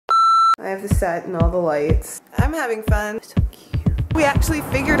I have the set and all the lights. I'm having fun. So cute. We actually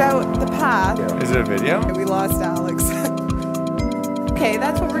figured out the path. Is it a video? We lost Alex. Okay,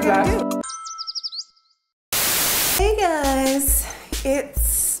 that's what we're gonna do. Hey guys,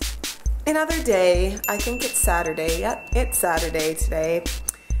 it's another day. I think it's Saturday. Yep, it's Saturday today.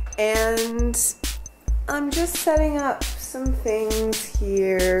 And I'm just setting up some things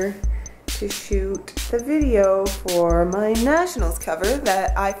here to shoot the video for my Nationals cover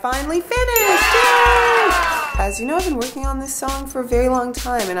that I finally finished! Yay! As you know, I've been working on this song for a very long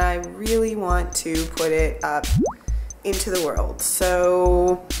time and I really want to put it up into the world.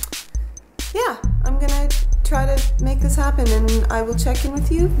 So yeah, I'm gonna try to make this happen and I will check in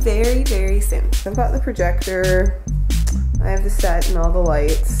with you very, very soon. I've got the projector, I have the set and all the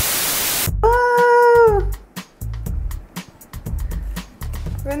lights. Whoa!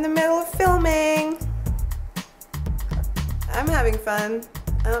 We're in the middle of filming. I'm having fun.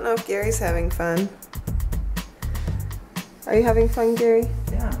 I don't know if Gary's having fun. Are you having fun, Gary?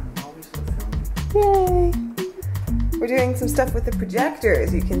 Yeah, I'm always filming. Yay! We're doing some stuff with the projector,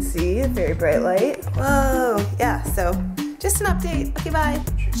 as you can see, a very bright light. Whoa, yeah, so just an update. Okay, bye.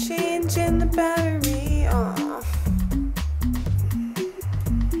 Changing the battery. Aw.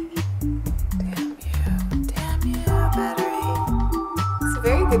 Damn you, battery. It's a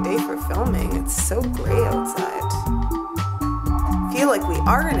very good day for filming. It's so gray outside. I feel like we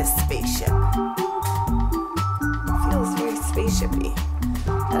are in a spaceship. It feels very spaceshipy.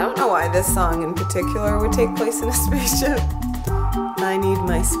 I don't know why this song in particular would take place in a spaceship. I need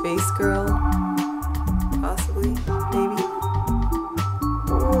my space girl. Possibly, maybe.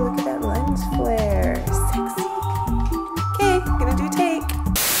 Oh, look at that lens flare. Sexy. Okay, gonna do take.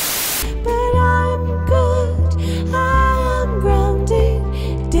 But I'm good, I am grounded.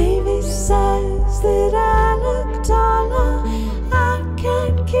 Davy says that I look taller. I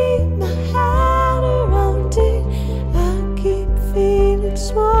can't keep my head around it. I keep feeling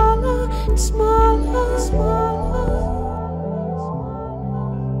smaller and smaller, smaller.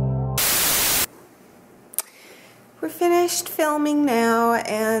 We're finished filming now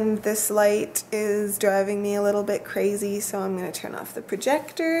and this light is driving me a little bit crazy, so I'm going to turn off the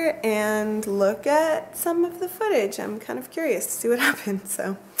projector and look at some of the footage. I'm kind of curious to see what happens,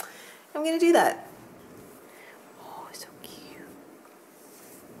 so I'm going to do that. Oh, so cute.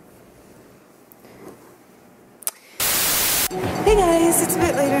 Hey guys, it's a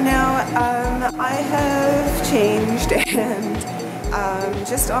bit later now. I have changed and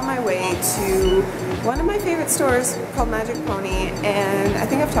just on my way to one of my favorite stores called Magic Pony, and I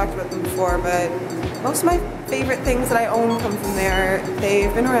think I've talked about them before, but most of my favorite things that I own come from there.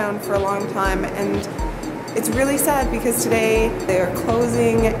 They've been around for a long time and it's really sad because today they're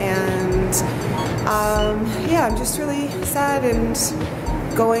closing and yeah, I'm just really sad and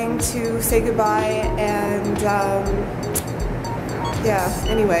going to say goodbye and yeah,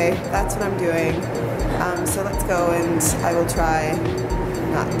 anyway, that's what I'm doing. So let's go and I will try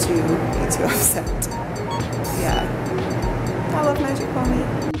not to be too upset. Yeah. I love Magic Pony.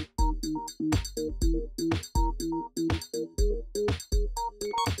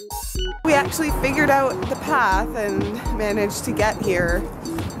 We actually figured out the path and managed to get here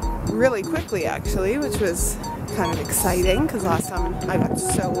really quickly actually, which was kind of exciting because last time I got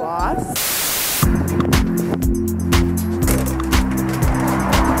so lost.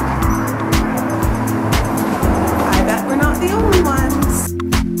 The only ones.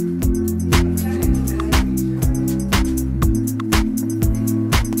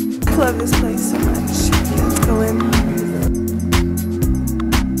 I love this place so much. Let's go in.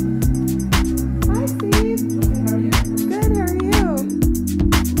 Hi Steve. Good, how are you?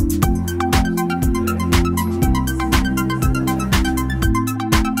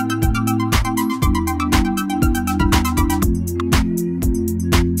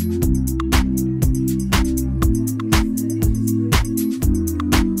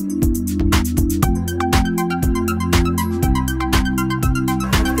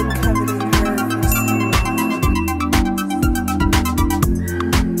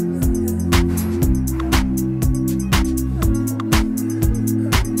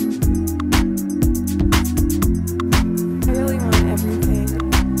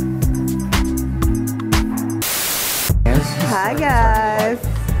 Hi guys.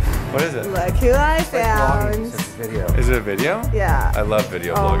 What is it? Look who I found. Is it a video? Yeah. I love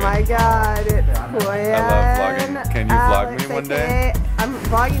video vlogging. Oh my god, it's Quinn. I love vlogging. Can you vlog me one day? I'm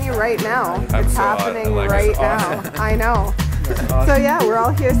vlogging you right now. It's so happening like right awesome. now. I know. Awesome. So yeah, we're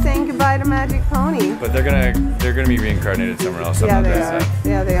all here saying goodbye to Magic Pony. But they're gonna be reincarnated somewhere else. Yeah, they are.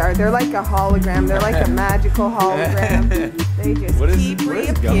 Yeah, they are. They're like a hologram. They're like a magical hologram. They just keep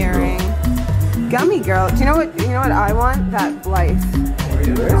reappearing. Gummy girl. Do you know what? You know what I want? That Blythe.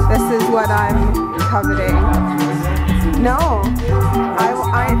 This is what I'm coveting. No,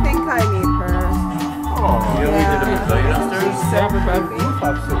 I think I need her. Oh, you know we did a pavilion upstairs?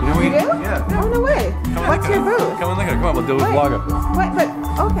 You do? Yeah. Oh, no way. What's your booth? Come and look at it. Come on, we'll do a vlog up there. Wait, but,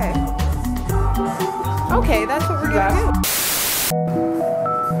 okay. Okay, that's what we're gonna do.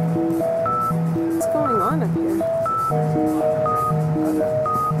 What's going on up here?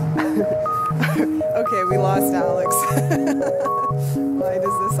 Okay, we lost Alex. Why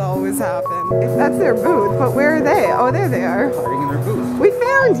does this always happen? If that's their booth, but where are they? Oh, there they are. Hiding in their booth. We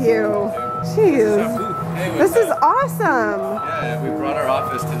found you. Jeez. Hey, this is awesome. Yeah, we brought our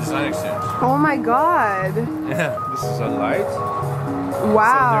office to the Design Exchange. Oh my god. Yeah, this is a light.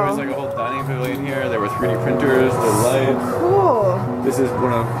 Wow. So there was like a whole dining pavilion here. There were 3D printers, the lights. Cool. This is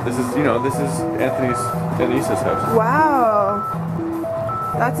Anthony's Denise's house. Wow.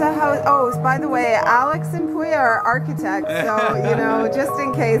 That's a house. Oh, by the way, Alex and Puya are architects, so, you know, just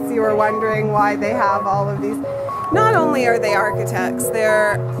in case you were wondering why they have all of these. Not only are they architects,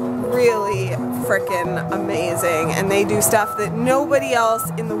 they're really frickin' amazing, and they do stuff that nobody else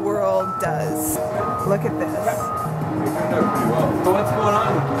in the world does. Look at this. So what's going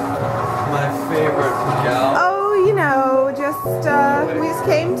on? My favorite gal. Oh, you know, we just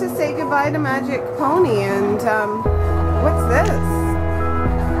came to say goodbye to Magic Pony, and what's this?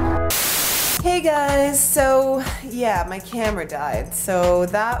 Hey guys, so yeah, my camera died, so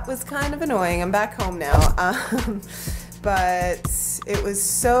that was kind of annoying. I'm back home now, but it was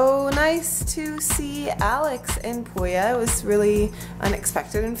so nice to see Alex and Puya. It was really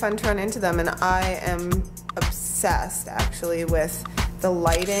unexpected and fun to run into them, and I am obsessed actually with the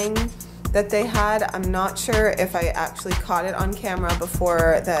lighting that they had. I'm not sure if I actually caught it on camera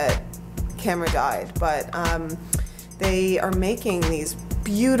before the camera died, but they are making these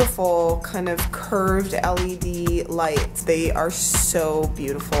beautiful kind of curved LED lights. They are so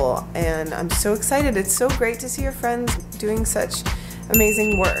beautiful, and I'm so excited. It's so great to see your friends doing such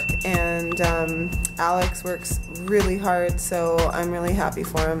amazing work, and Alex works really hard, so I'm really happy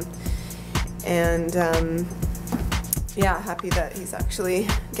for him, and yeah, happy that he's actually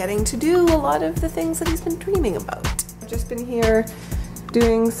getting to do a lot of the things that he's been dreaming about. I've just been here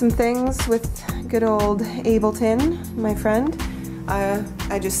doing some things with good old Ableton, my friend.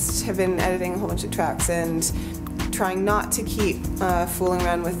 I just have been editing a whole bunch of tracks and trying not to keep fooling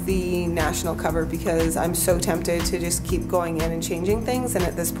around with the national cover, because I'm so tempted to just keep going in and changing things, and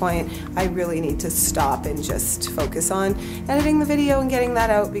at this point I really need to stop and just focus on editing the video and getting that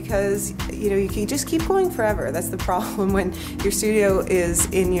out, because you know, you can just keep going forever. That's the problem when your studio is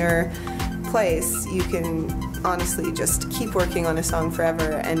in your place. You can honestly just keep working on a song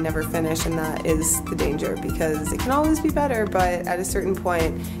forever and never finish, and that is the danger, because it can always be better, but at a certain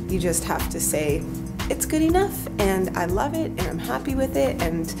point you just have to say it's good enough and I love it and I'm happy with it,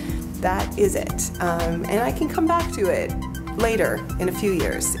 and that is it, and I can come back to it later in a few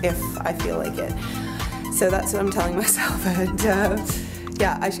years if I feel like it. So that's what I'm telling myself, and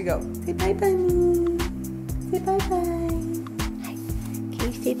yeah, I should go. Say bye bye. Say bye bye. Hi.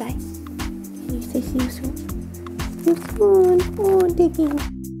 Can you say bye? Can you say see you soon? Oh, digging.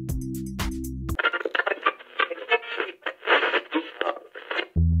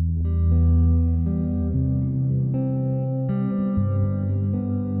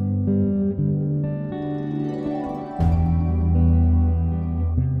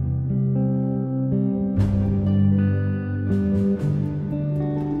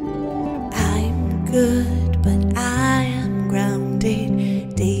 I'm good, but I am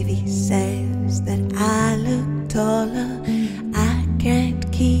grounded. Davy says that I look taller. I can't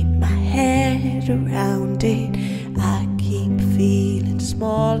keep my head around it. I keep feeling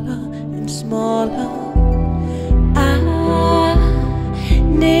smaller and smaller. I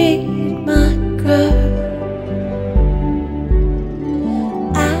need my girl.